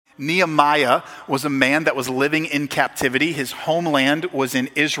Nehemiah was a man that was living in captivity. His homeland was in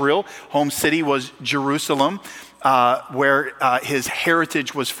Israel. Home city was Jerusalem, where his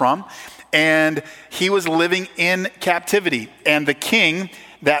heritage was from. And he was living in captivity. And the king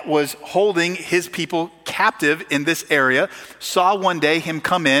that was holding his people captive in this area saw one day him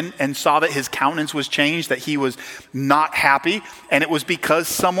come in and saw that his countenance was changed, that he was not happy. And it was because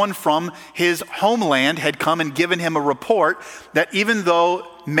someone from his homeland had come and given him a report that even though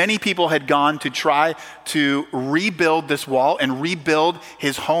many people had gone to try to rebuild this wall and rebuild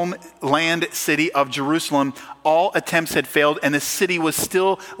his homeland city of Jerusalem, all attempts had failed and the city was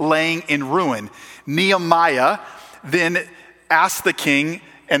still laying in ruin. Nehemiah then asked the king,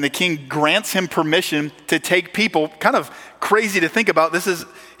 and the king grants him permission to take people. Kind of crazy to think about. This is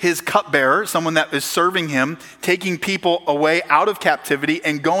his cupbearer, someone that is serving him, taking people away out of captivity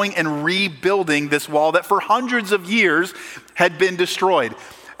and going and rebuilding this wall that for hundreds of years had been destroyed.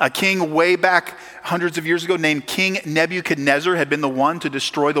 A king way back hundreds of years ago named King Nebuchadnezzar had been the one to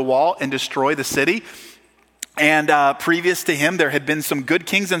destroy the wall and destroy the city. And previous to him, there had been some good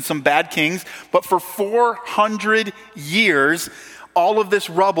kings and some bad kings. But for 400 years, all of this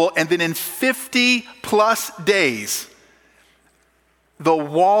rubble, and then in 50 plus days, the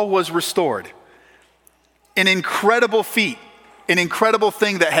wall was restored. An incredible feat, an incredible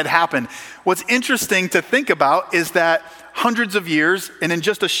thing that had happened. What's interesting to think about is that hundreds of years, and in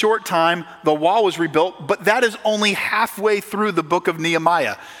just a short time, the wall was rebuilt, but that is only halfway through the book of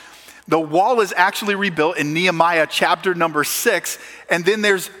Nehemiah. The wall is actually rebuilt in Nehemiah chapter number 6, and then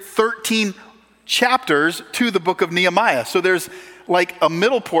there's 13 chapters to the book of Nehemiah. So there's like a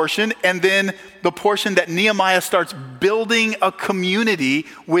middle portion, and then the portion that Nehemiah starts building a community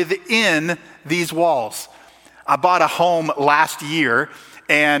within these walls. I bought a home last year,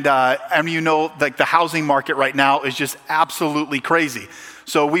 and you know, like the housing market right now is just absolutely crazy.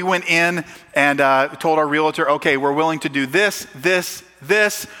 So we went in and told our realtor, okay, we're willing to do this.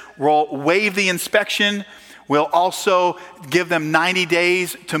 We'll waive the inspection. We'll also give them 90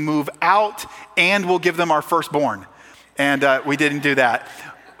 days to move out, and we'll give them our firstborn. And we didn't do that.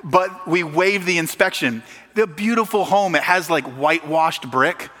 But we waived the inspection. The beautiful home, it has like whitewashed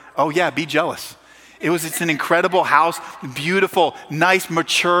brick. Oh yeah, be jealous. It's an incredible house, beautiful, nice,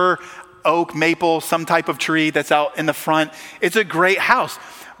 mature oak, maple, some type of tree that's out in the front. It's a great house.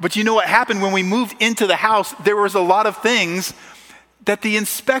 But you know what happened when we moved into the house? There was a lot of things that the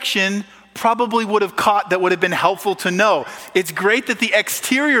inspection probably would have caught that would have been helpful to know. It's great that the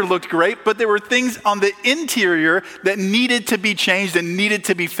exterior looked great, but there were things on the interior that needed to be changed and needed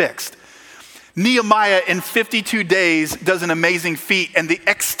to be fixed. Nehemiah in 52 days does an amazing feat, and the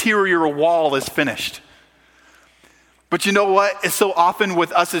exterior wall is finished. But you know what? It's so often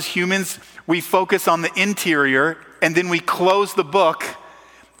with us as humans, we focus on the interior and then we close the book,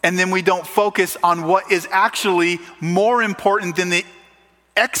 and then we don't focus on what is actually more important than the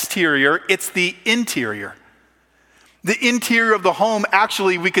exterior. It's the interior. The interior of the home,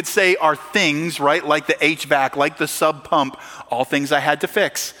 actually, we could say are things, right? Like the HVAC, like the sub pump, all things I had to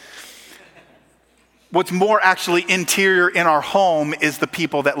fix. What's more actually interior in our home is the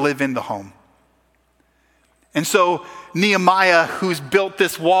people that live in the home. And so Nehemiah, who's built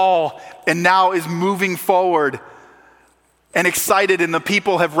this wall and now is moving forward and excited, and the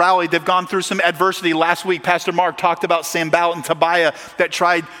people have rallied. They've gone through some adversity. Last week, Pastor Mark talked about Sanballat and Tobiah that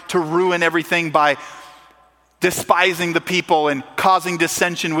tried to ruin everything by despising the people and causing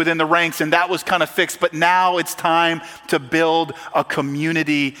dissension within the ranks, and that was kind of fixed. But now it's time to build a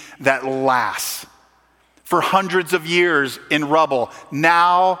community that lasts. For hundreds of years in rubble,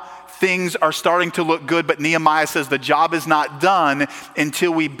 now things are starting to look good, but Nehemiah says the job is not done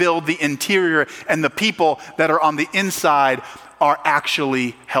until we build the interior and the people that are on the inside are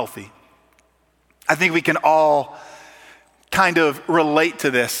actually healthy. I think we can all kind of relate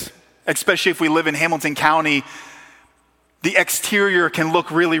to this, especially if we live in Hamilton County. The exterior can look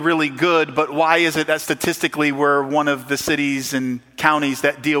really, really good, but why is it that statistically we're one of the cities and counties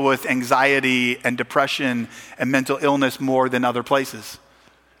that deal with anxiety and depression and mental illness more than other places?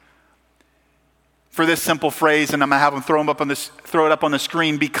 For this simple phrase, and I'm gonna have them throw it up on the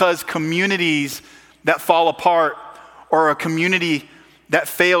screen, because communities that fall apart or a community that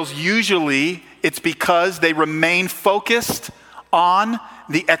fails, usually it's because they remain focused on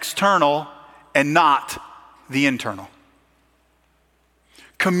the external and not the internal.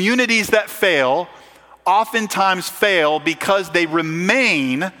 Communities that fail oftentimes fail because they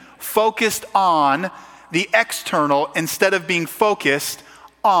remain focused on the external instead of being focused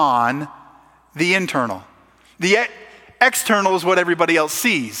on the internal. The external is what everybody else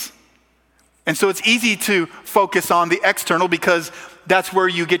sees. And so it's easy to focus on the external because that's where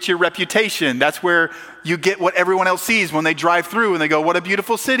you get your reputation. That's where you get what everyone else sees when they drive through and they go, what a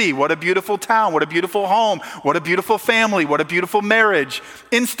beautiful city, what a beautiful town, what a beautiful home, what a beautiful family, what a beautiful marriage.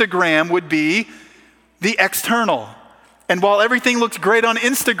 Instagram would be the external. And while everything looks great on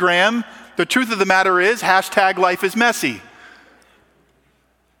Instagram, the truth of the matter is, #life is messy.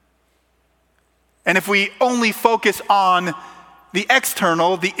 And if we only focus on the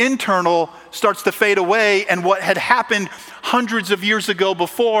external, the internal starts to fade away. And what had happened hundreds of years ago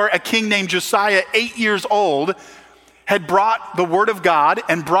before, a king named Josiah, 8 years old, had brought the word of God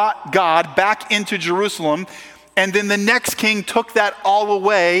and brought God back into Jerusalem. And then the next king took that all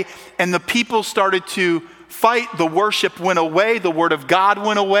away, and the people started to fight. The worship went away, the word of God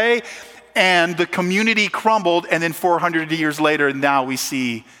went away, and the community crumbled. And then 400 years later, now we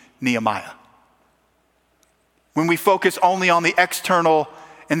see Nehemiah. When we focus only on the external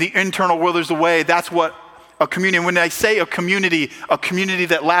and the internal withers away, that's what a community, when I say a community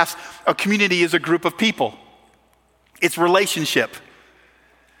that lasts, a community is a group of people. It's relationship.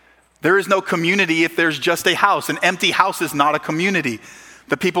 There is no community if there's just a house. An empty house is not a community.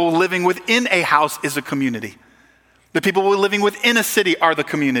 The people living within a house is a community. The people living within a city are the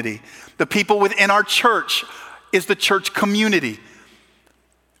community. The people within our church is the church community.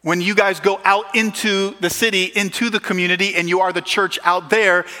 When you guys go out into the city, into the community, and you are the church out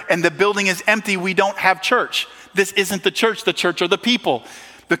there, and the building is empty, we don't have church. This isn't the church are the people.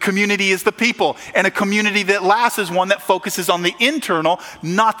 The community is the people. And a community that lasts is one that focuses on the internal,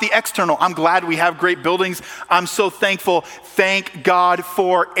 not the external. I'm glad we have great buildings. I'm so thankful. Thank God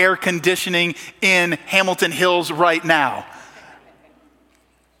for air conditioning in Hamilton Hills right now.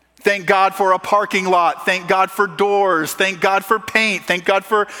 Thank God for a parking lot. Thank God for doors. Thank God for paint. Thank God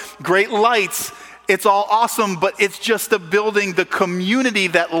for great lights. It's all awesome, but it's just a building. The community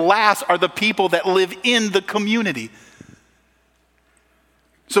that lasts are the people that live in the community.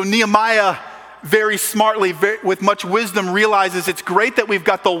 So Nehemiah very smartly, with much wisdom, realizes it's great that we've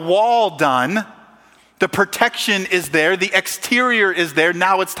got the wall done. The protection is there. The exterior is there.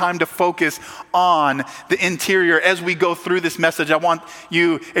 Now it's time to focus on the interior. As we go through this message, I want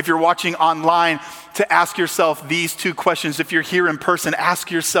you, if you're watching online, to ask yourself these two questions. If you're here in person, ask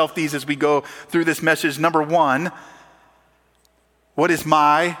yourself these as we go through this message. Number one, what is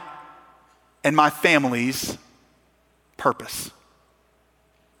my and my family's purpose?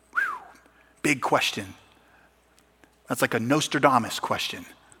 Whew. Big question. That's like a Nostradamus question.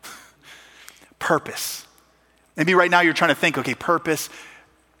 Purpose. Maybe right now you're trying to think, okay, purpose.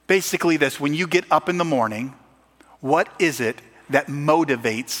 Basically this, when you get up in the morning, what is it that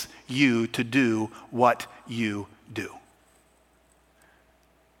motivates you to do what you do?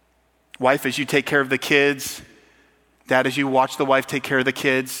 Wife, as you take care of the kids. Dad, as you watch the wife take care of the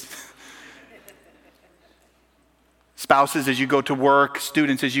kids. Spouses, as you go to work.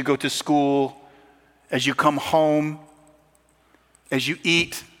 Students, as you go to school. As you come home. As you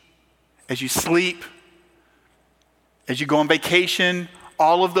eat. As you sleep, as you go on vacation,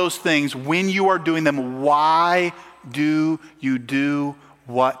 all of those things, when you are doing them, why do you do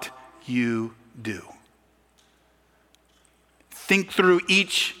what you do? Think through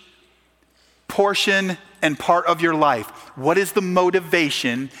each portion and part of your life. What is the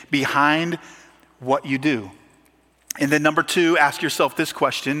motivation behind what you do? And then number two, ask yourself this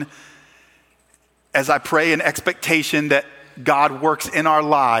question. As I pray in expectation that God works in our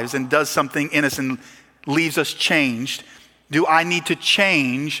lives and does something in us and leaves us changed, do I need to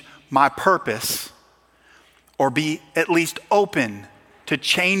change my purpose or be at least open to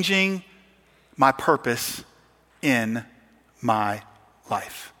changing my purpose in my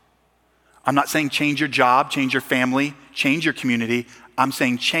life? I'm not saying change your job, change your family, change your community. I'm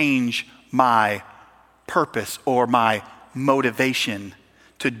saying change my purpose or my motivation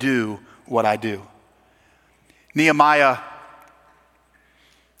to do what I do. Nehemiah,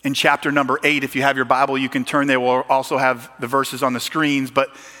 in chapter number 8, if you have your Bible, you can turn there. We'll also have the verses on the screens. But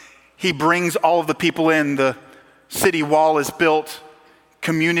he brings all of the people in. The city wall is built.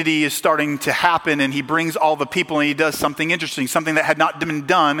 Community is starting to happen. And he brings all the people and he does something interesting, something that had not been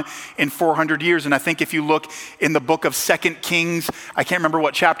done in 400 years. And I think if you look in the book of 2 Kings, I can't remember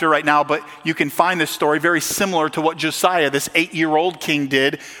what chapter right now, but you can find this story very similar to what Josiah, this 8-year-old king,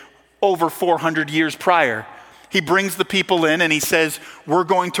 did over 400 years prior. He brings the people in and he says, we're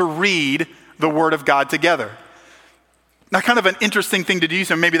going to read the word of God together. Now, kind of an interesting thing to do,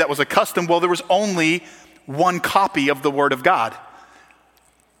 so maybe that was a custom. Well, there was only one copy of the word of God.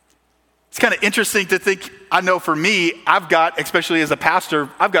 It's kind of interesting to think, I know for me, I've got, especially as a pastor,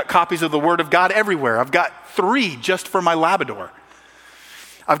 I've got copies of the word of God everywhere. I've got 3 just for my Labrador.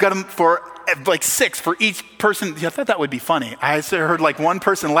 I've got them for like 6 for each person. I thought that would be funny. I heard like one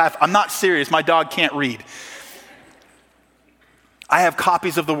person laugh. I'm not serious. My dog can't read. I have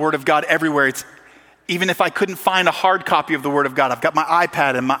copies of the Word of God everywhere. Even if I couldn't find a hard copy of the Word of God, I've got my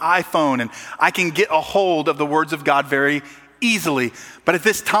iPad and my iPhone, and I can get a hold of the words of God very easily. But at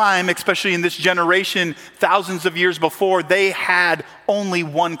this time, especially in this generation, thousands of years before, they had only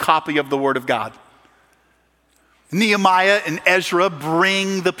one copy of the Word of God. Nehemiah and Ezra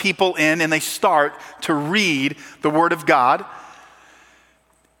bring the people in and they start to read the Word of God.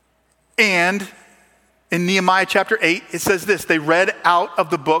 And in Nehemiah chapter 8, it says this: they read out of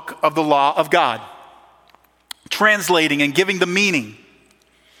the book of the law of God, translating and giving the meaning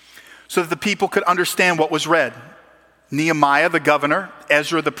so that the people could understand what was read. Nehemiah the governor,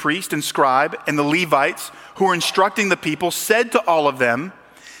 Ezra the priest and scribe, and the Levites who were instructing the people said to all of them,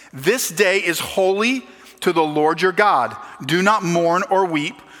 "This day is holy to the Lord your God. Do not mourn or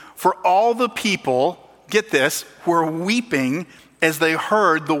weep." For all the people, get this, were weeping as they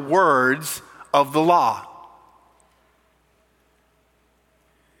heard the words of the law.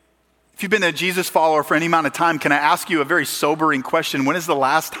 If you've been a Jesus follower for any amount of time, can I ask you a very sobering question? When is the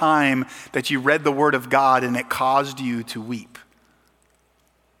last time that you read the Word of God and it caused you to weep?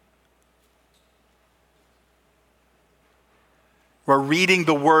 Where reading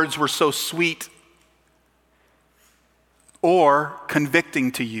the words were so sweet or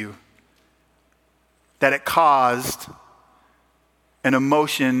convicting to you that it caused an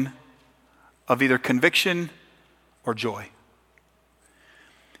emotion of either conviction or joy.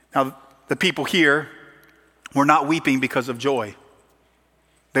 Now, the people here were not weeping because of joy.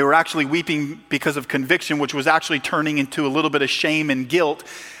 They were actually weeping because of conviction, which was actually turning into a little bit of shame and guilt,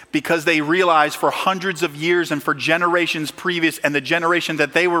 because they realized for hundreds of years and for generations previous, and the generation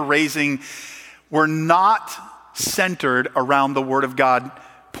that they were raising were not centered around the Word of God.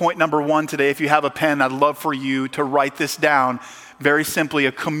 Point number 1 today, if you have a pen, I'd love for you to write this down. Very simply,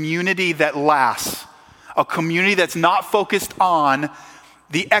 a community that lasts, a community that's not focused on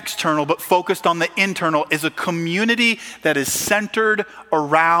the external but focused on the internal, is a community that is centered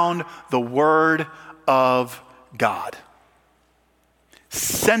around the Word of God.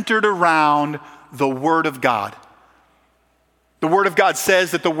 Centered around the Word of God. The Word of God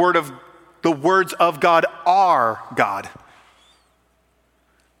says that the words of God are God.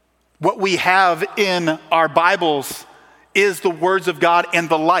 What we have in our Bibles is the words of God and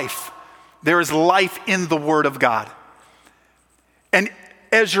the life. There is life in the Word of God. And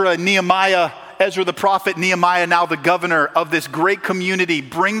Ezra the prophet, Nehemiah, now the governor of this great community,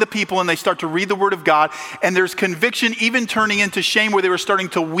 bring the people and they start to read the Word of God. And there's conviction even turning into shame, where they were starting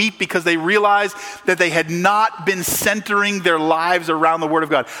to weep because they realized that they had not been centering their lives around the Word of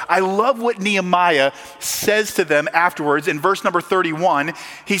God. I love what Nehemiah says to them afterwards in verse number 31.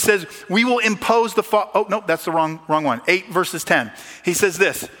 He says, "We will impose the..." Oh, no, that's the wrong one. 8 verses 10. He says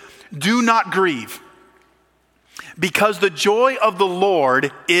this: "Do not grieve, because the joy of the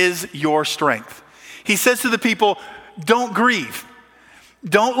Lord is your strength." He says to the people, don't grieve.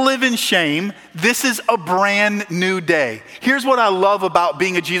 Don't live in shame. This is a brand new day. Here's what I love about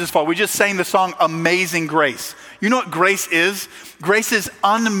being a Jesus follower. We just sang the song Amazing Grace. You know what grace is? Grace is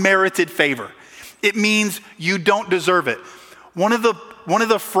unmerited favor. It means you don't deserve it. One of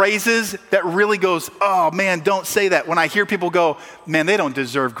the phrases that really goes, oh man, don't say that, when I hear people go, man, they don't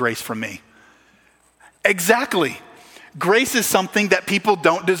deserve grace from me. Exactly. Grace is something that people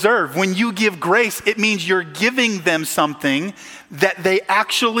don't deserve. When you give grace, it means you're giving them something that they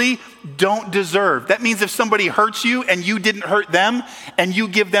actually don't deserve. That means if somebody hurts you and you didn't hurt them and you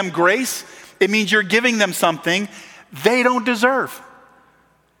give them grace, it means you're giving them something they don't deserve.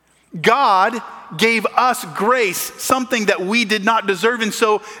 God gave us grace, something that we did not deserve. And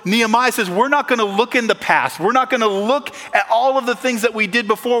so Nehemiah says, we're not going to look in the past. We're not going to look at all of the things that we did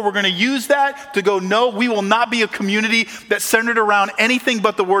before. We're going to use that to go, no, we will not be a community that's centered around anything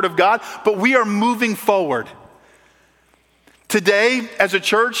but the Word of God, but we are moving forward. Today, as a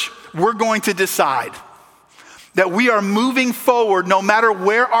church, we're going to decide that we are moving forward no matter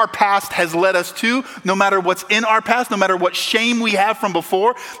where our past has led us to, no matter what's in our past, no matter what shame we have from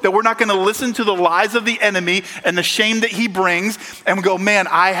before, that we're not going to listen to the lies of the enemy and the shame that he brings and go, man,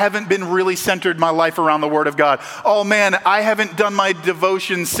 I haven't been really centered my life around the Word of God. Oh man, I haven't done my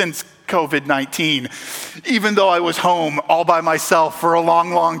devotion since COVID-19, even though I was home all by myself for a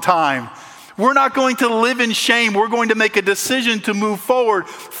long, long time. We're not going to live in shame. We're going to make a decision to move forward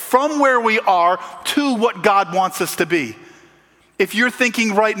from where we are to what God wants us to be. If you're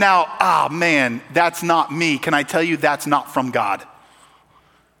thinking right now, man, that's not me, can I tell you that's not from God?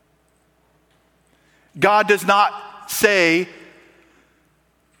 God does not say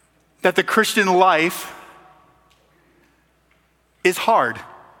that the Christian life is hard.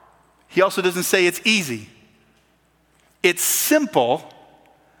 He also doesn't say it's easy. It's simple,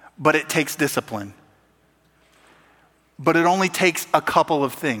 but it takes discipline. But it only takes a couple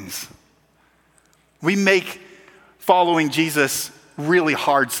of things. We make following Jesus really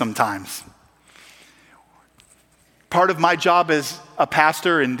hard sometimes. Part of my job as a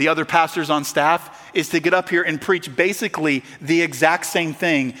pastor and the other pastors on staff is to get up here and preach basically the exact same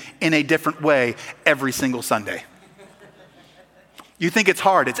thing in a different way every single Sunday. You think it's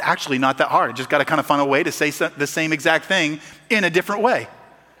hard. It's actually not that hard. You just got to kind of find a way to say the same exact thing in a different way.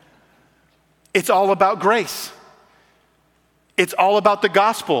 It's all about grace. It's all about the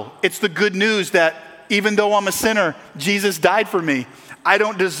gospel. It's the good news that even though I'm a sinner, Jesus died for me. I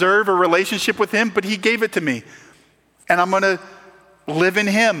don't deserve a relationship with him, but he gave it to me. And I'm going to live in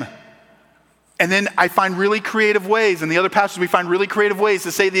him. And then I find really creative ways, and the other pastors, we find really creative ways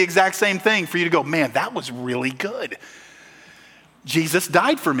to say the exact same thing for you to go, man, that was really good. Jesus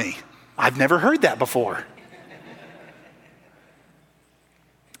died for me. I've never heard that before.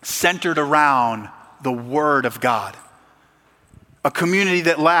 Centered around the Word of God. A community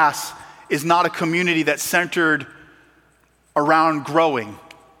that lasts is not a community that's centered around growing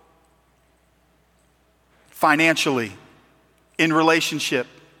financially, in relationship.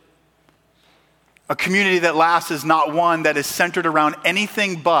 A community that lasts is not one that is centered around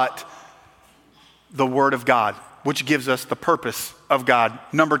anything but the Word of God, which gives us the purpose of God.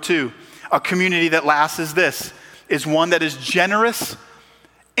 Number two, a community that lasts is one that is generous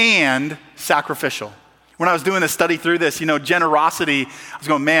and sacrificial. When I was doing a study through this, generosity, I was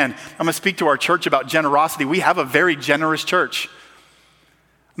going, man, I'm going to speak to our church about generosity. We have a very generous church.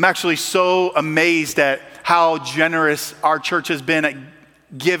 I'm actually so amazed at how generous our church has been at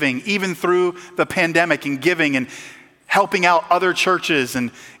giving, even through the pandemic, and giving and helping out other churches and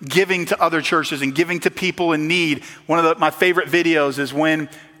giving to other churches and giving to people in need. One of my favorite videos is when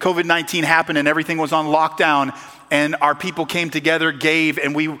COVID-19 happened and everything was on lockdown, and our people came together, gave,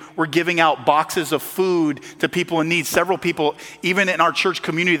 and we were giving out boxes of food to people in need. Several people, even in our church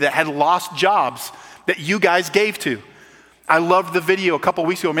community, that had lost jobs that you guys gave to. I loved the video a couple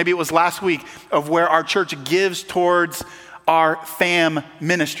weeks ago, maybe it was last week, of where our church gives towards our FAM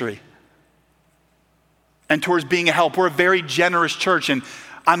ministry and towards being a help. We're a very generous church, and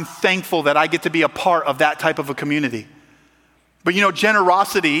I'm thankful that I get to be a part of that type of a community. But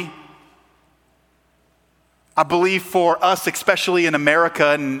generosity, I believe for us, especially in America,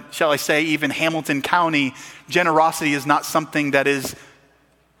 and shall I say even Hamilton County, generosity is not something that is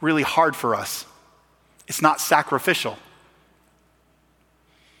really hard for us. It's not sacrificial.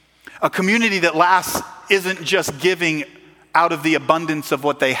 A community that lasts isn't just giving out of the abundance of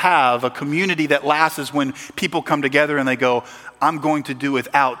what they have. A community that lasts is when people come together and they go, I'm going to do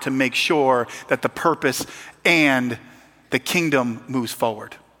without to make sure that the purpose and the kingdom moves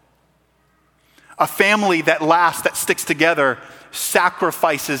forward. A family that lasts, that sticks together,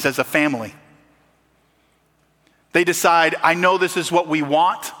 sacrifices as a family. They decide, I know this is what we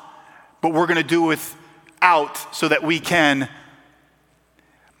want, but we're going to do without so that we can.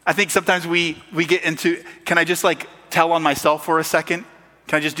 I think sometimes we get into, can I just tell on myself for a second?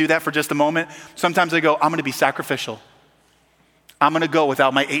 Can I just do that for just a moment? Sometimes I go, I'm going to be sacrificial. I'm going to go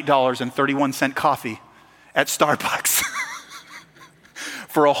without my $8.31 coffee at Starbucks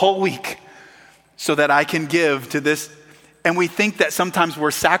for a whole week so that I can give to this. And we think that sometimes we're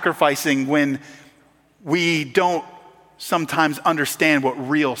sacrificing when we don't sometimes understand what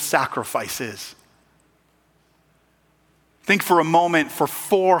real sacrifice is. Think for a moment, for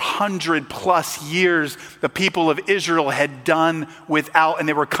 400 plus years, the people of Israel had done without, and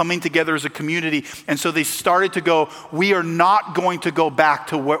they were coming together as a community. And so they started to go, we are not going to go back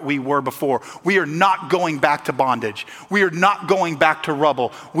to what we were before. We are not going back to bondage. We are not going back to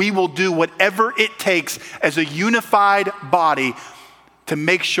rubble. We will do whatever it takes as a unified body to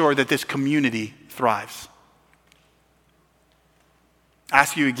make sure that this community thrives. I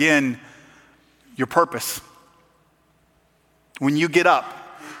ask you again, your purpose. When you get up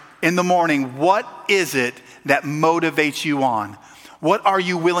in the morning, what is it that motivates you on? What are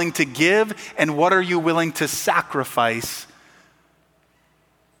you willing to give, and what are you willing to sacrifice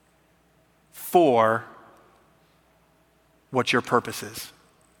for what your purpose is?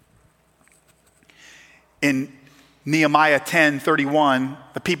 In Nehemiah 10:31,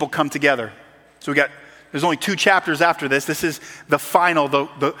 the people come together. So there's only 2 chapters after this. This is the final,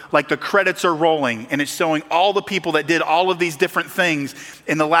 the credits are rolling, and it's showing all the people that did all of these different things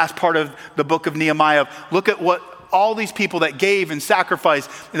in the last part of the book of Nehemiah. Look at what all these people that gave and sacrificed,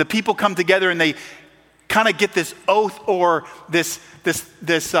 and the people come together and they kind of get this oath or this thing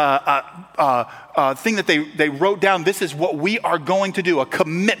that they wrote down. This is what we are going to do, a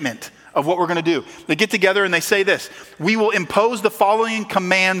commitment of what we're going to do. They get together and they say this: we will impose the following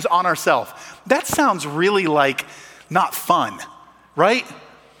commands on ourselves. That sounds really like not fun, right?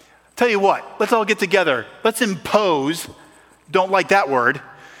 Tell you what, let's all get together. Let's impose, don't like that word,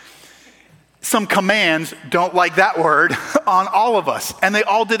 some commands, don't like that word, on all of us. And they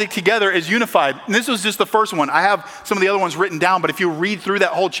all did it together as unified. And this was just the first one. I have some of the other ones written down, but if you read through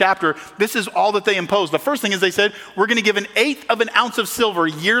that whole chapter, this is all that they imposed. The first thing is they said, we're going to give 1/8 of an ounce of silver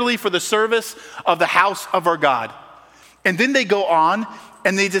yearly for the service of the house of our God. And then they go on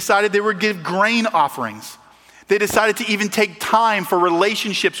and they decided they would give grain offerings. They decided to even take time for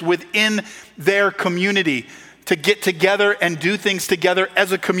relationships within their community to get together and do things together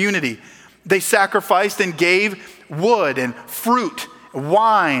as a community. They sacrificed and gave wood and fruit,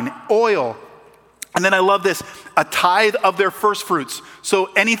 wine, oil. And then I love this, a tithe of their first fruits. So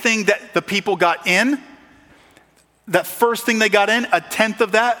anything that the people got in, that first thing they got in, 1/10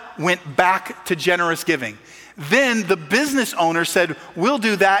 of that went back to generous giving. Then the business owner said, we'll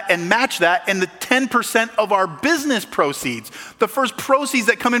do that and match that, and the 10% of our business proceeds, the first proceeds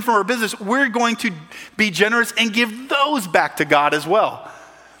that come in from our business, we're going to be generous and give those back to God as well.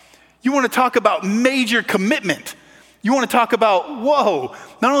 You want to talk about major commitment. You want to talk about, whoa,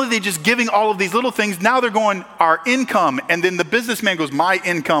 not only are they just giving all of these little things, now they're going, our income, and then the businessman goes, my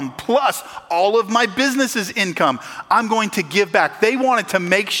income plus all of my business's income, I'm going to give back. They wanted to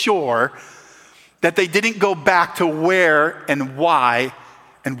make sure that they didn't go back to where and why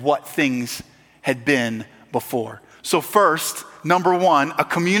and what things had been before. So first, number one, a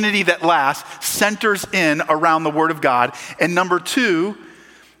community that lasts centers in around the Word of God. And number two,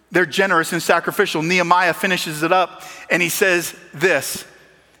 they're generous and sacrificial. Nehemiah finishes it up and he says this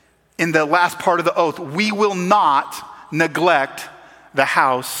in the last part of the oath: we will not neglect the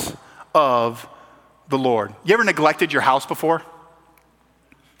house of the Lord. You ever neglected your house before?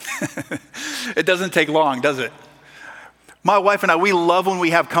 It doesn't take long, does it? My wife and I, we love when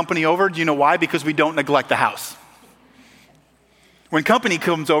we have company over. Do you know why? Because we don't neglect the house. When company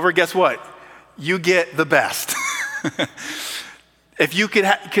comes over, guess what? You get the best. If you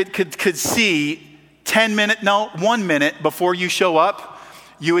could see 1 minute before you show up,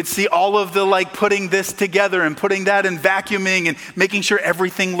 you would see all of the putting this together and putting that and vacuuming and making sure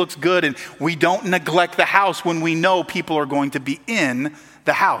everything looks good. And we don't neglect the house when we know people are going to be in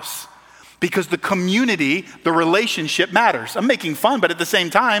the house. Because the community, the relationship matters. I'm making fun, but at the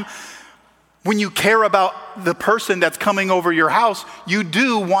same time, when you care about the person that's coming over your house, you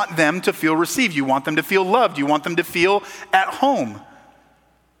do want them to feel received. You want them to feel loved. You want them to feel at home.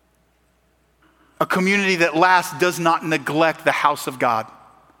 A community that lasts does not neglect the house of God.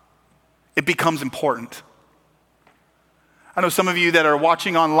 It becomes important. I know some of you that are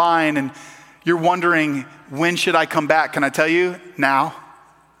watching online and you're wondering, when should I come back? Can I tell you? Now.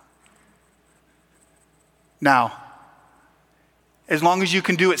 Now. As long as you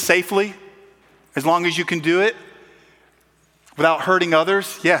can do it safely, as long as you can do it without hurting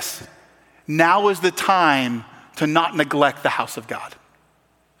others, yes. Now is the time to not neglect the house of God.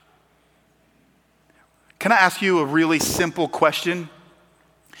 Can I ask you a really simple question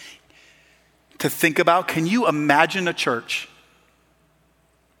to think about? Can you imagine a church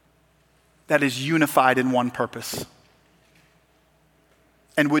that is unified in one purpose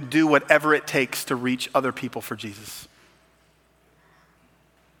and would do whatever it takes to reach other people for Jesus?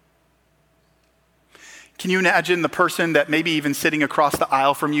 Can you imagine the person that maybe even sitting across the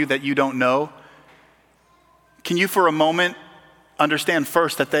aisle from you that you don't know? Can you for a moment understand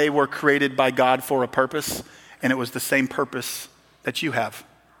first that they were created by God for a purpose, and it was the same purpose that you have,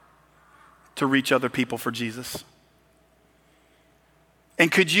 to reach other people for Jesus?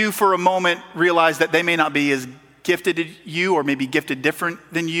 And could you for a moment realize that they may not be as gifted as you, or maybe gifted different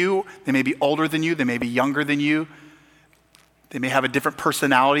than you? They may be older than you, they may be younger than you, they may have a different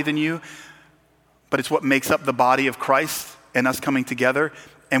personality than you, but it's what makes up the body of Christ and us coming together.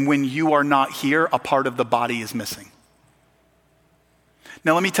 And when you are not here, a part of the body is missing.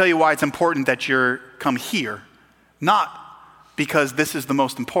 Now let me tell you why it's important that you come here. Not because this is the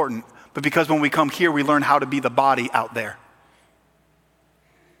most important, but because when we come here, we learn how to be the body out there.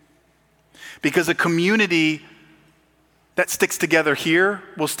 Because a community that sticks together here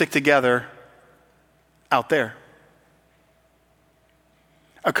will stick together out there.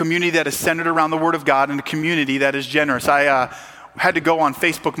 A community that is centered around the Word of God, and a community that is generous. I had to go on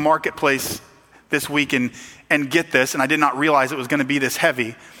Facebook Marketplace this week and get this, and I did not realize it was going to be this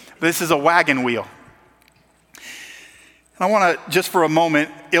heavy. This is a wagon wheel. And I want to just for a moment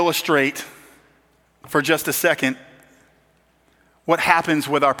illustrate for just a second what happens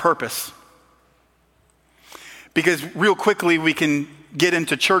with our purpose. Because real quickly we can get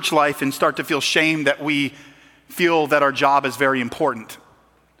into church life and start to feel shame that we feel that our job is very important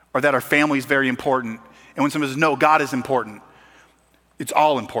or that our family is very important. And when someone says, no, God is important, it's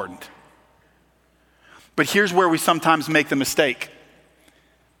all important. But here's where we sometimes make the mistake.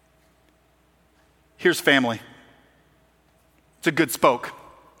 Here's family. It's a good spoke.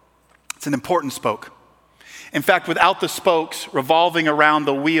 It's an important spoke. In fact, without the spokes revolving around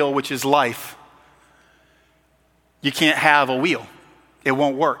the wheel, which is life, you can't have a wheel. It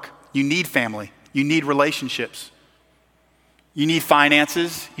won't work. You need family. You need relationships. You need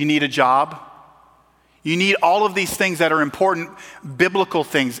finances. You need a job. You need all of these things that are important, biblical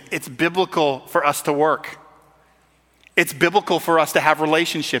things. It's biblical for us to work. It's biblical for us to have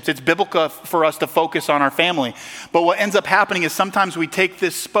relationships. It's biblical for us to focus on our family. But what ends up happening is sometimes we take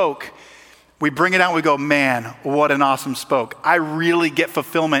this spoke, we bring it out and we go, man, what an awesome spoke. I really get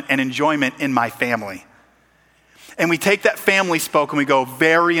fulfillment and enjoyment in my family. And we take that family spoke and we go,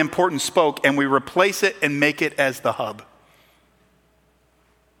 very important spoke, and we replace it and make it as the hub.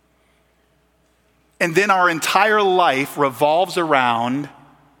 And then our entire life revolves around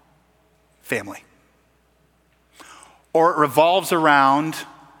family. Or it revolves around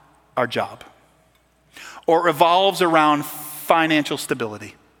our job. Or it revolves around financial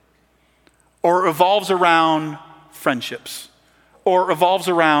stability. Or it revolves around friendships. Or it revolves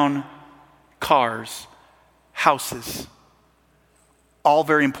around cars, houses. All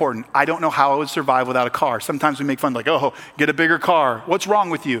very important. I don't know how I would survive without a car. Sometimes we make fun like, oh, get a bigger car. What's wrong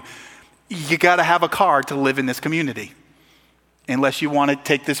with you? You got to have a car to live in this community. Unless you want to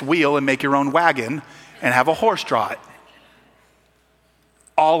take this wheel and make your own wagon and have a horse draw it.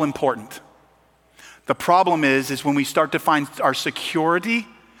 All important. The problem is when we start to find our security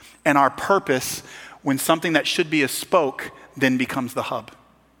and our purpose when something that should be a spoke then becomes the hub.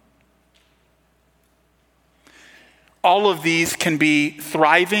 All of these can be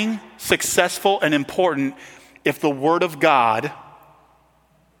thriving, successful, and important if the Word of God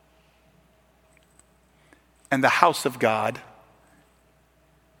and the house of God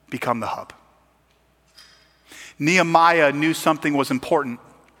become the hub. Nehemiah knew something was important.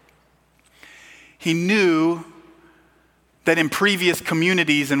 He knew that in previous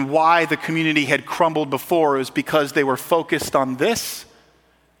communities and why the community had crumbled before was because they were focused on this,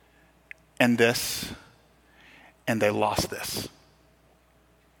 and they lost this.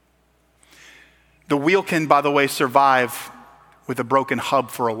 The wheel can, by the way, survive with a broken hub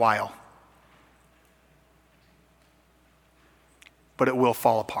for a while. But it will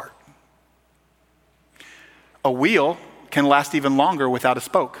fall apart. A wheel can last even longer without a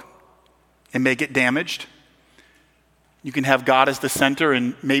spoke. It may get damaged. You can have God as the center,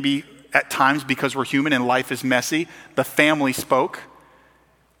 and maybe at times, because we're human and life is messy, the family spoke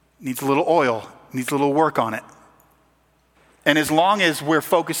needs a little oil, needs a little work on it. And as long as we're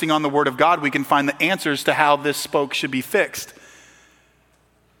focusing on the Word of God, we can find the answers to how this spoke should be fixed.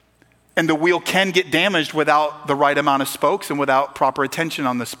 And the wheel can get damaged without the right amount of spokes and without proper attention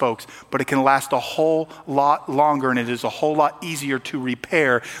on the spokes, but it can last a whole lot longer, and it is a whole lot easier to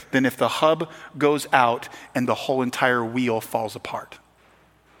repair than if the hub goes out and the whole entire wheel falls apart.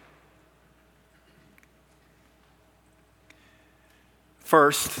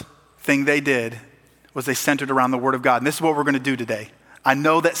 First thing they did was they centered around the Word of God. And this is what we're going to do today. I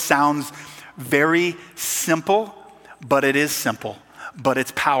know that sounds very simple, but it is simple, but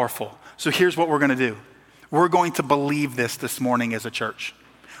it's powerful. So here's what we're going to do. We're going to believe this morning as a church.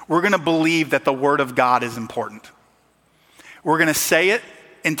 We're going to believe that the Word of God is important. We're going to say it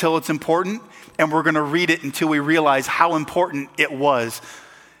until it's important, and we're going to read it until we realize how important it was,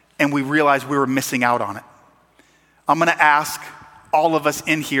 and we realize we were missing out on it. I'm going to ask all of us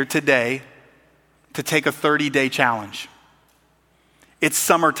in here today to take a 30-day challenge. It's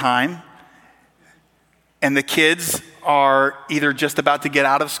summertime, and the kids are either just about to get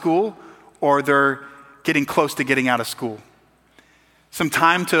out of school or they're getting close to getting out of school. Some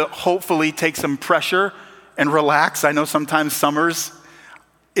time to hopefully take some pressure and relax. I know sometimes summers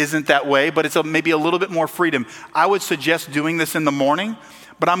isn't that way, but it's maybe a little bit more freedom. I would suggest doing this in the morning,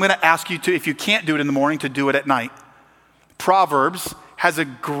 but I'm going to ask you to, if you can't do it in the morning, to do it at night. Proverbs has a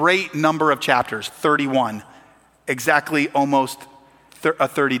great number of chapters, 31, exactly almost a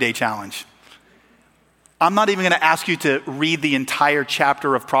 30-day challenge. I'm not even going to ask you to read the entire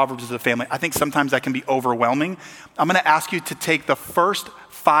chapter of Proverbs as a family. I think sometimes that can be overwhelming. I'm going to ask you to take the first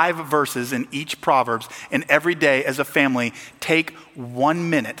 5 verses in each Proverbs, and every day as a family, take 1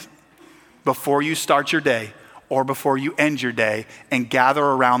 minute before you start your day, or before you end your day and gather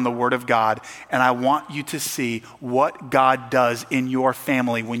around the Word of God. And I want you to see what God does in your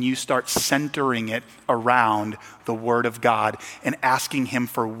family when you start centering it around the Word of God and asking Him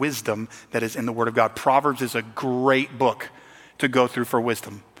for wisdom that is in the Word of God. Proverbs is a great book to go through for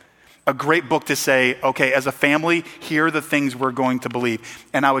wisdom. A great book to say, okay, as a family, here are the things we're going to believe.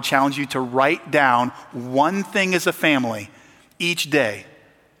 And I would challenge you to write down one thing as a family each day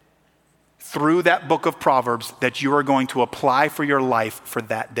through that book of Proverbs that you are going to apply for your life for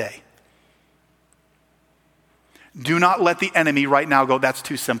that day. Do not let the enemy right now go, that's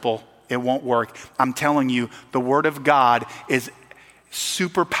too simple, it won't work. I'm telling you, the Word of God is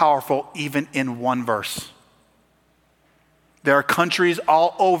super powerful even in one verse. There are countries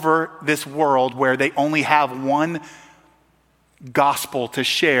all over this world where they only have one gospel to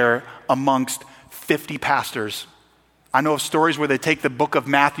share amongst 50 pastors. I know of stories where they take the book of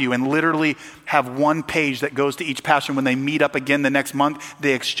Matthew and literally have one page that goes to each pastor. When they meet up again the next month,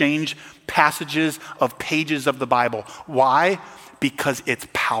 they exchange passages of pages of the Bible. Why? Because it's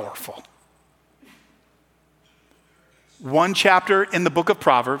powerful. One chapter in the book of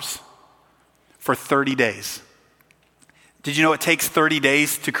Proverbs for 30 days. Did you know it takes 30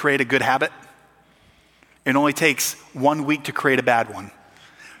 days to create a good habit? It only takes 1 week to create a bad one.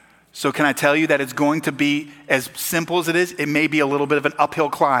 So can I tell you that it's going to be as simple as it is? It may be a little bit of an uphill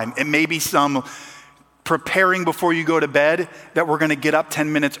climb. It may be some preparing before you go to bed that we're going to get up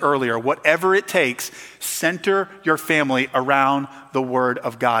 10 minutes earlier. Whatever it takes, center your family around the Word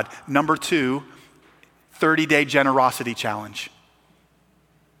of God. Number 2, 30-day generosity challenge.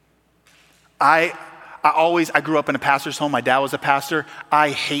 I grew up in a pastor's home. My dad was a pastor. I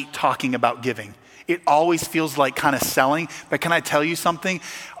hate talking about giving. It always feels like kind of selling. But can I tell you something?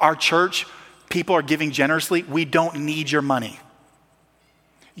 Our church, people are giving generously. We don't need your money.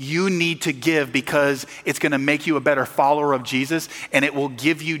 You need to give because it's going to make you a better follower of Jesus, and it will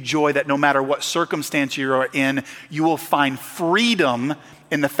give you joy that no matter what circumstance you're in, you will find freedom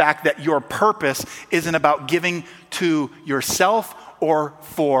in the fact that your purpose isn't about giving to yourself or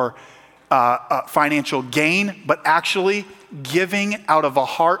for financial gain, but actually giving out of a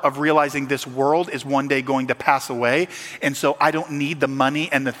heart of realizing this world is one day going to pass away. And so I don't need the money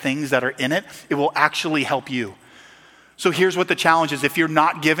and the things that are in it. It will actually help you. So here's what the challenge is. If you're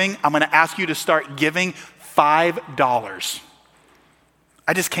not giving, I'm going to ask you to start giving $5.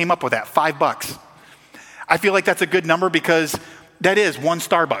 I just came up with that, $5. I feel like that's a good number because that is one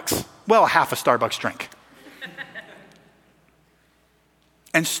Starbucks. Well, half a Starbucks drink.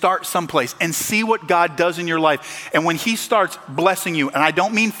 And start someplace and see what God does in your life. And when He starts blessing you, and I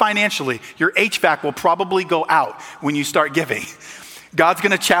don't mean financially, your HVAC will probably go out when you start giving. God's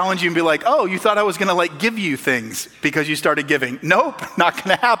going to challenge you and be like, oh, you thought I was going to give you things because you started giving. Nope, not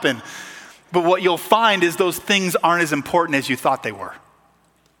going to happen. But what you'll find is those things aren't as important as you thought they were.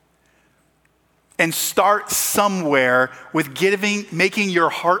 And start somewhere with giving, making your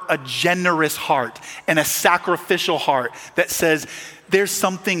heart a generous heart and a sacrificial heart that says, there's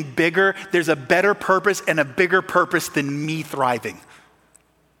something bigger, there's a better purpose and a bigger purpose than me thriving.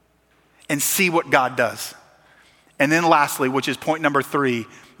 And see what God does. And then lastly, which is point number 3,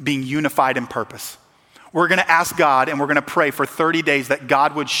 being unified in purpose. We're going to ask God and we're going to pray for 30 days that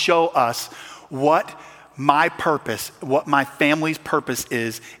God would show us what my purpose, what my family's purpose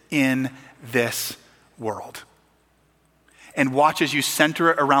is in this world. And watch as you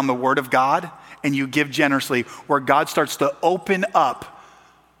center it around the Word of God and you give generously, where God starts to open up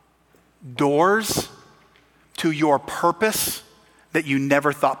doors to your purpose that you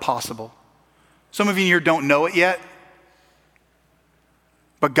never thought possible. Some of you here don't know it yet,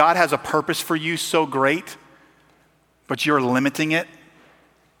 but God has a purpose for you so great, but you're limiting it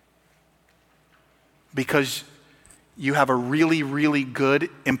because you have a really, really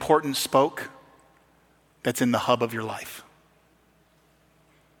good, important spoke that's in the hub of your life.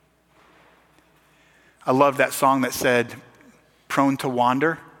 I love that song that said, prone to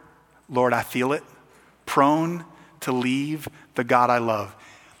wander, Lord, I feel it. Prone to leave the God I love.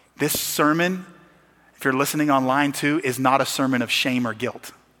 This sermon, if you're listening online too, is not a sermon of shame or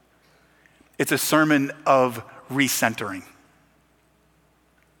guilt. It's a sermon of recentering.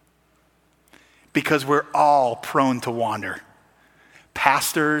 Because we're all prone to wander.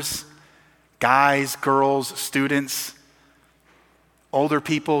 Pastors, guys, girls, students, older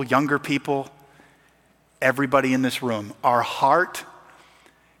people, younger people, everybody in this room, our heart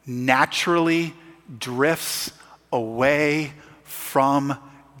naturally drifts away from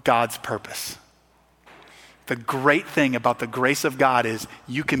God's purpose. The great thing about the grace of God is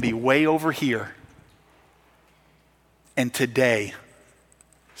you can be way over here and today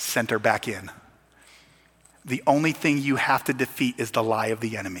center back in. the only thing you have to defeat is the lie of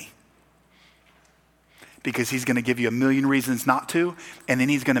the enemy. Because he's going to give you a million reasons not to, and then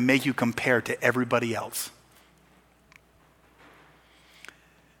he's going to make you compare to everybody else.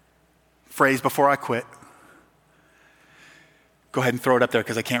 Phrase before I quit. Go ahead and throw it up there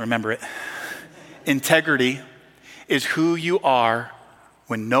because I can't remember it. Integrity is who you are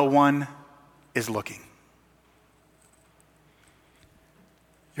when no one is looking.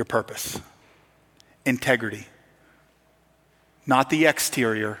 Your purpose. Integrity. Not the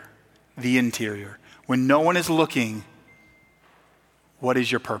exterior, the interior. When no one is looking, what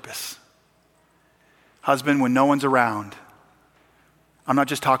is your purpose? Husband, when no one's around, I'm not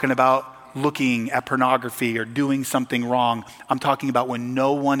just talking about looking at pornography or doing something wrong. I'm talking about when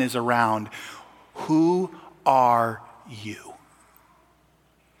no one is around. Who are you?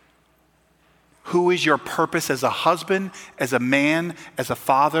 Who is your purpose as a husband, as a man, as a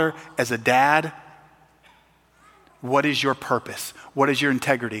father, as a dad? What is your purpose? What is your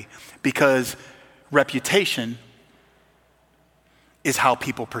integrity? Because reputation is how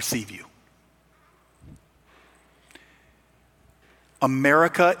people perceive you.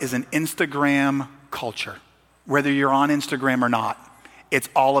 America is an Instagram culture. Whether you're on Instagram or not, it's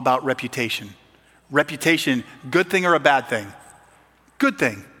all about reputation. Reputation, good thing or a bad thing? Good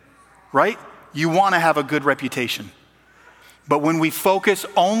thing, right? You want to have a good reputation. But when we focus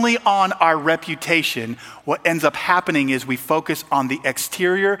only on our reputation, what ends up happening is we focus on the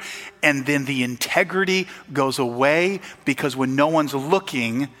exterior, and then the integrity goes away, because when no one's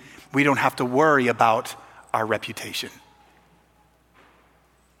looking, we don't have to worry about our reputation.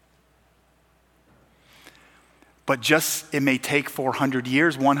 But just, it may take 400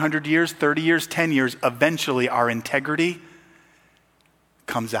 years, 100 years, 30 years, 10 years, eventually our integrity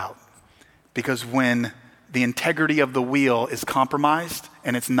comes out. Because when the integrity of the wheel is compromised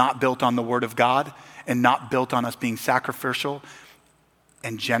and it's not built on the Word of God and not built on us being sacrificial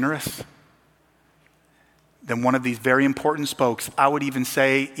and generous, then one of these very important spokes, I would even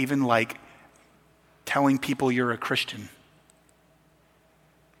say, even like telling people you're a Christian.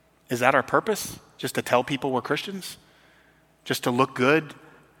 Is that our purpose? Just to tell people we're Christians? Just to look good?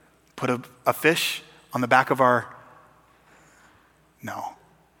 Put a fish on the back of our... No,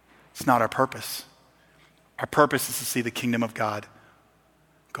 it's not our purpose. Our purpose is to see the kingdom of God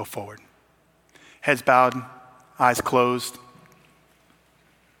go forward. Heads bowed, eyes closed.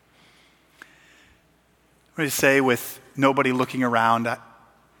 I'm going to say, with nobody looking around,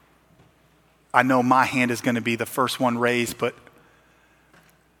 I know my hand is going to be the first one raised, but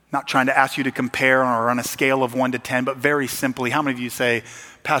not trying to ask you to compare or on a scale of 1 to 10, but very simply, how many of you say,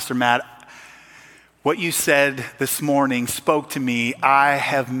 Pastor Matt, what you said this morning spoke to me. I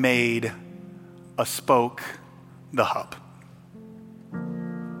have made a spoke the hub.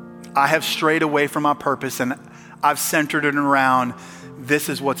 I have strayed away from my purpose, and I've centered it around this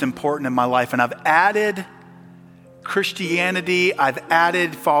is what's important in my life. And I've added Christianity, I've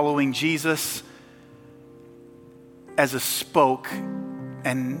added following Jesus as a spoke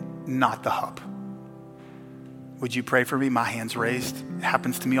and not the hub. Would you pray for me? My hand's raised. It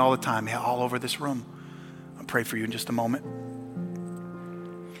happens to me all the time, all over this room. I'll pray for you in just a moment.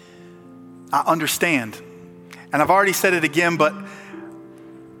 I understand. And I've already said it again, but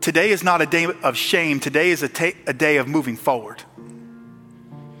today is not a day of shame. Today is a day of moving forward.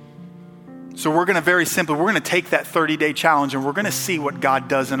 So we're going to very simply, we're going to take that 30-day challenge and we're going to see what God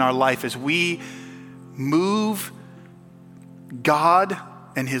does in our life as we move God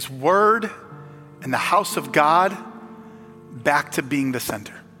and His Word and the house of God back to being the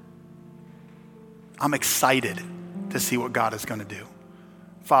center. I'm excited to see what God is going to do.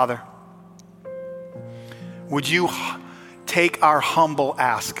 Father, would you take our humble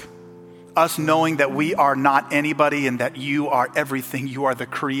ask, us knowing that we are not anybody and that you are everything, you are the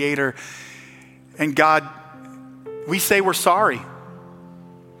creator. And God, we say we're sorry.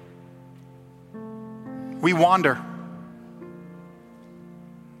 We wander.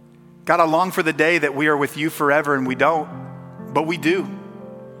 God, I long for the day that we are with you forever, and we don't, but we do.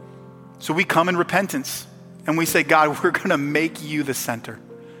 So we come in repentance and we say, God, we're going to make you the center.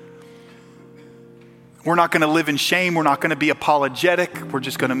 We're not going to live in shame. We're not going to be apologetic. We're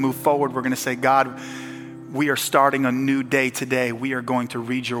just going to move forward. We're going to say, God, we are starting a new day today. We are going to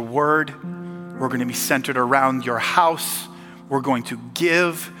read your word. We're going to be centered around your house. We're going to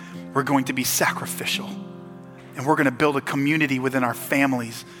give. We're going to be sacrificial. And we're going to build a community within our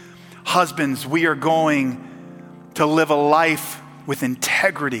families. Husbands, we are going to live a life with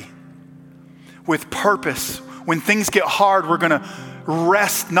integrity, with purpose. When things get hard, we're going to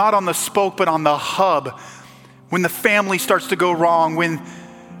rest not on the spoke, but on the hub. When the family starts to go wrong, when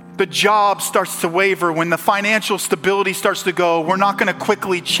the job starts to waver, when the financial stability starts to go, we're not going to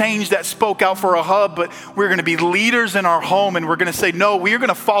quickly change that spoke out for a hub, but we're going to be leaders in our home, and we're going to say, no, we are going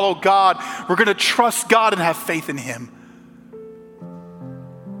to follow God. We're going to trust God and have faith in him.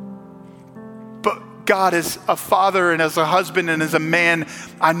 But God, as a father and as a husband and as a man,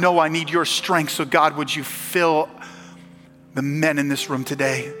 I know I need your strength. So God, would you fill the men in this room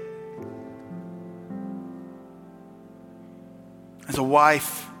today? As a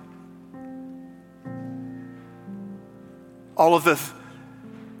wife, all of the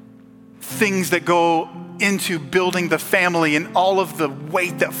things that go into building the family and all of the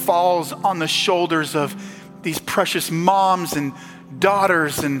weight that falls on the shoulders of these precious moms and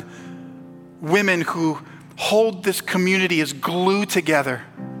daughters and women who hold this community as glue together.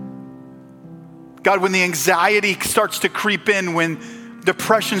 God, when the anxiety starts to creep in, when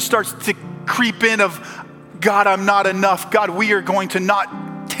depression starts to creep in of, God, I'm not enough. God, we are going to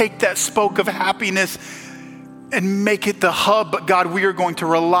not take that spoke of happiness and make it the hub, but God, we are going to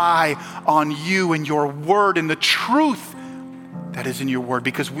rely on you and your word and the truth that is in your word,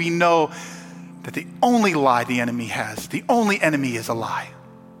 because we know that the only lie the enemy has, the only enemy is a lie.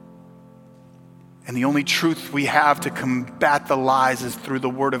 And the only truth we have to combat the lies is through the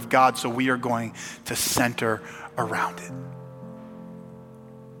word of God, so we are going to center around it.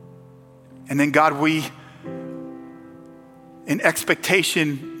 And then God, we, in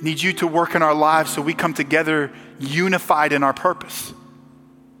expectation, need you to work in our lives so we come together unified in our purpose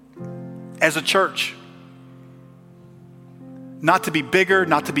as a church. Not to be bigger,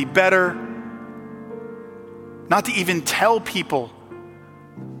 not to be better, not to even tell people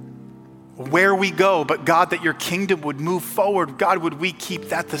where we go, but God, that your kingdom would move forward. God, would we keep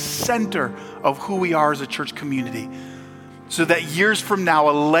that the center of who we are as a church community, so that years from now,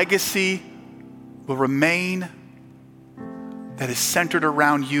 a legacy will remain that is centered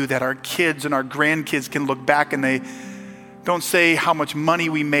around you, that our kids and our grandkids can look back and they don't say how much money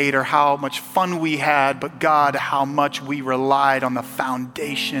we made or how much fun we had, but God, how much we relied on the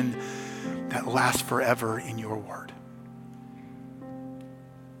foundation that lasts forever in your word.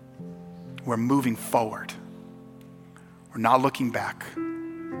 We're moving forward. We're not looking back.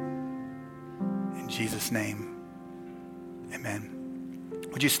 In Jesus' name, amen.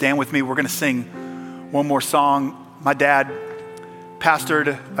 Would you stand with me? We're going to sing one more song. My dad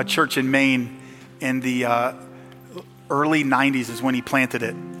pastored a church in Maine in the early 90s is when he planted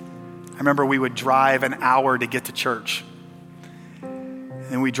it. I remember we would drive an hour to get to church. And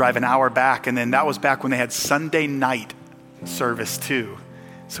then we'd drive an hour back. And then that was back when they had Sunday night service too.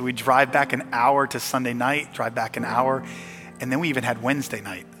 So we'd drive back an hour to Sunday night, drive back an hour. And then we even had Wednesday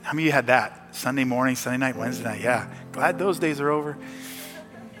night. How many of you had that? Sunday morning, Sunday night, Wednesday night. Yeah. Glad those days are over.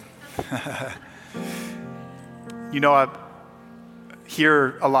 You know, I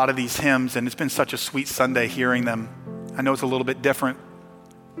hear a lot of these hymns, and it's been such a sweet Sunday hearing them. I know it's a little bit different.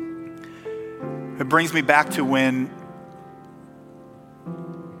 It brings me back to when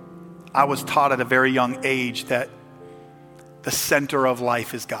I was taught at a very young age that the center of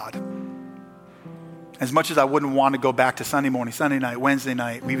life is God. As much as I wouldn't want to go back to Sunday morning, Sunday night, Wednesday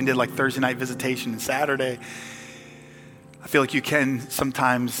night, we even did like Thursday night visitation and Saturday. I feel like you can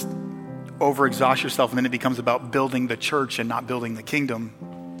sometimes overexhaust yourself, and then it becomes about building the church and not building the kingdom.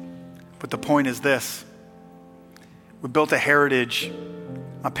 But the point is this: we built a heritage.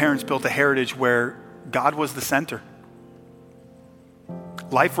 My parents built a heritage where God was the center.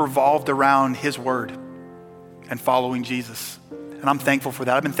 Life revolved around his word and following Jesus. And I'm thankful for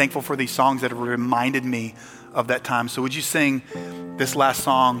that. I've been thankful for these songs that have reminded me of that time. So would you sing this last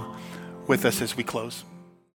song with us as we close?